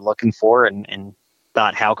customers were looking for, and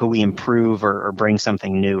thought, how could we improve or bring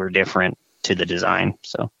something new or different to the design?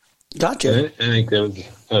 So. Gotcha. I think that was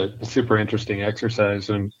a super interesting exercise,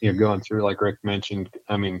 and going through, like Rick mentioned.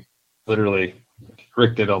 I mean, literally,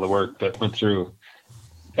 Rick did all the work, but went through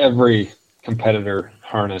every competitor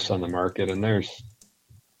harness on the market, and I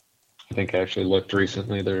think I actually looked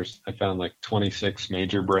recently. I found like 26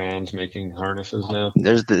 major brands making harnesses now.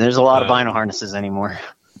 There's a lot of vinyl harnesses anymore.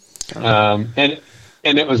 And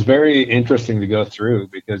it was very interesting to go through,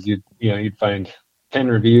 because you'd find 10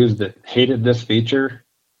 reviews that hated this feature.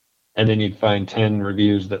 And then you'd find 10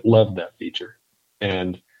 reviews that loved that feature.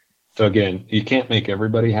 And so again, you can't make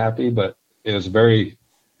everybody happy, but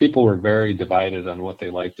people were very divided on what they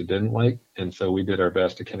liked and didn't like. And so we did our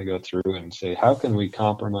best to kind of go through and say, how can we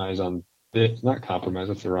compromise on this? Not compromise,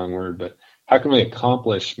 that's the wrong word, but how can we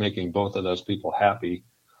accomplish making both of those people happy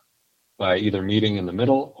by either meeting in the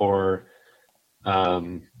middle or,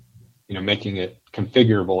 making it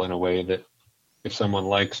configurable in a way that, if someone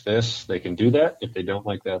likes this, they can do that. If they don't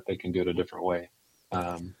like that, they can do it a different way.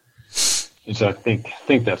 And so I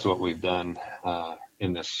think that's what we've done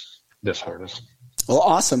in this harness. Well,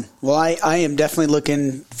 awesome. Well, I am definitely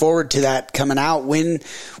looking forward to that coming out. When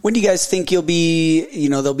do you guys think they'll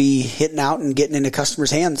be hitting out and getting into customers'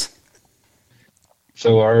 hands?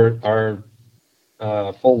 So our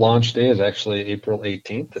full launch day is actually April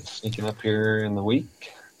 18th. It's sneaking up here in the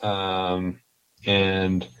week.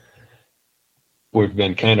 And we've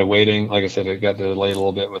been kind of waiting. Like I said, it got delayed a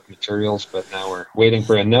little bit with materials, but now we're waiting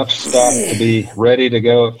for enough stock to be ready to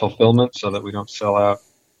go at fulfillment so that we don't sell out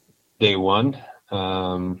day one.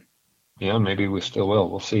 Maybe we still will.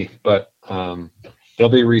 We'll see. But they'll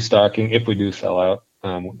be restocking. If we do sell out,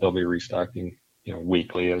 they'll be restocking,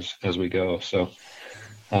 weekly as we go. So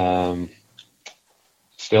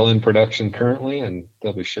still in production currently, and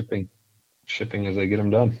they'll be shipping as they get them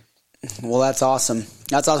done. Well, that's awesome.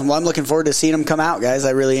 That's awesome. Well, I'm looking forward to seeing them come out, guys.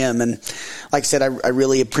 I really am. And like I said, I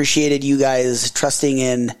really appreciated you guys trusting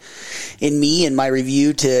in me and my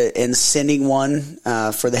review and sending one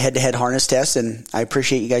for the head-to-head harness test. And I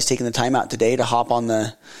appreciate you guys taking the time out today to hop on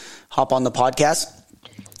the podcast.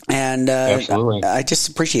 And Absolutely. I just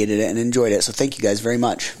appreciated it and enjoyed it. So thank you guys very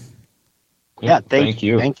much. Yeah, thank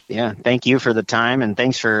you. Thank you for the time, and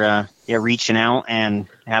thanks for reaching out and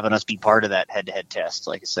having us be part of that head-to-head test.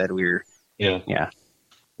 Like I said, yeah.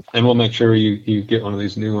 And we'll make sure you get one of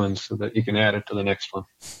these new ones so that you can add it to the next one.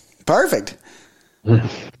 Perfect.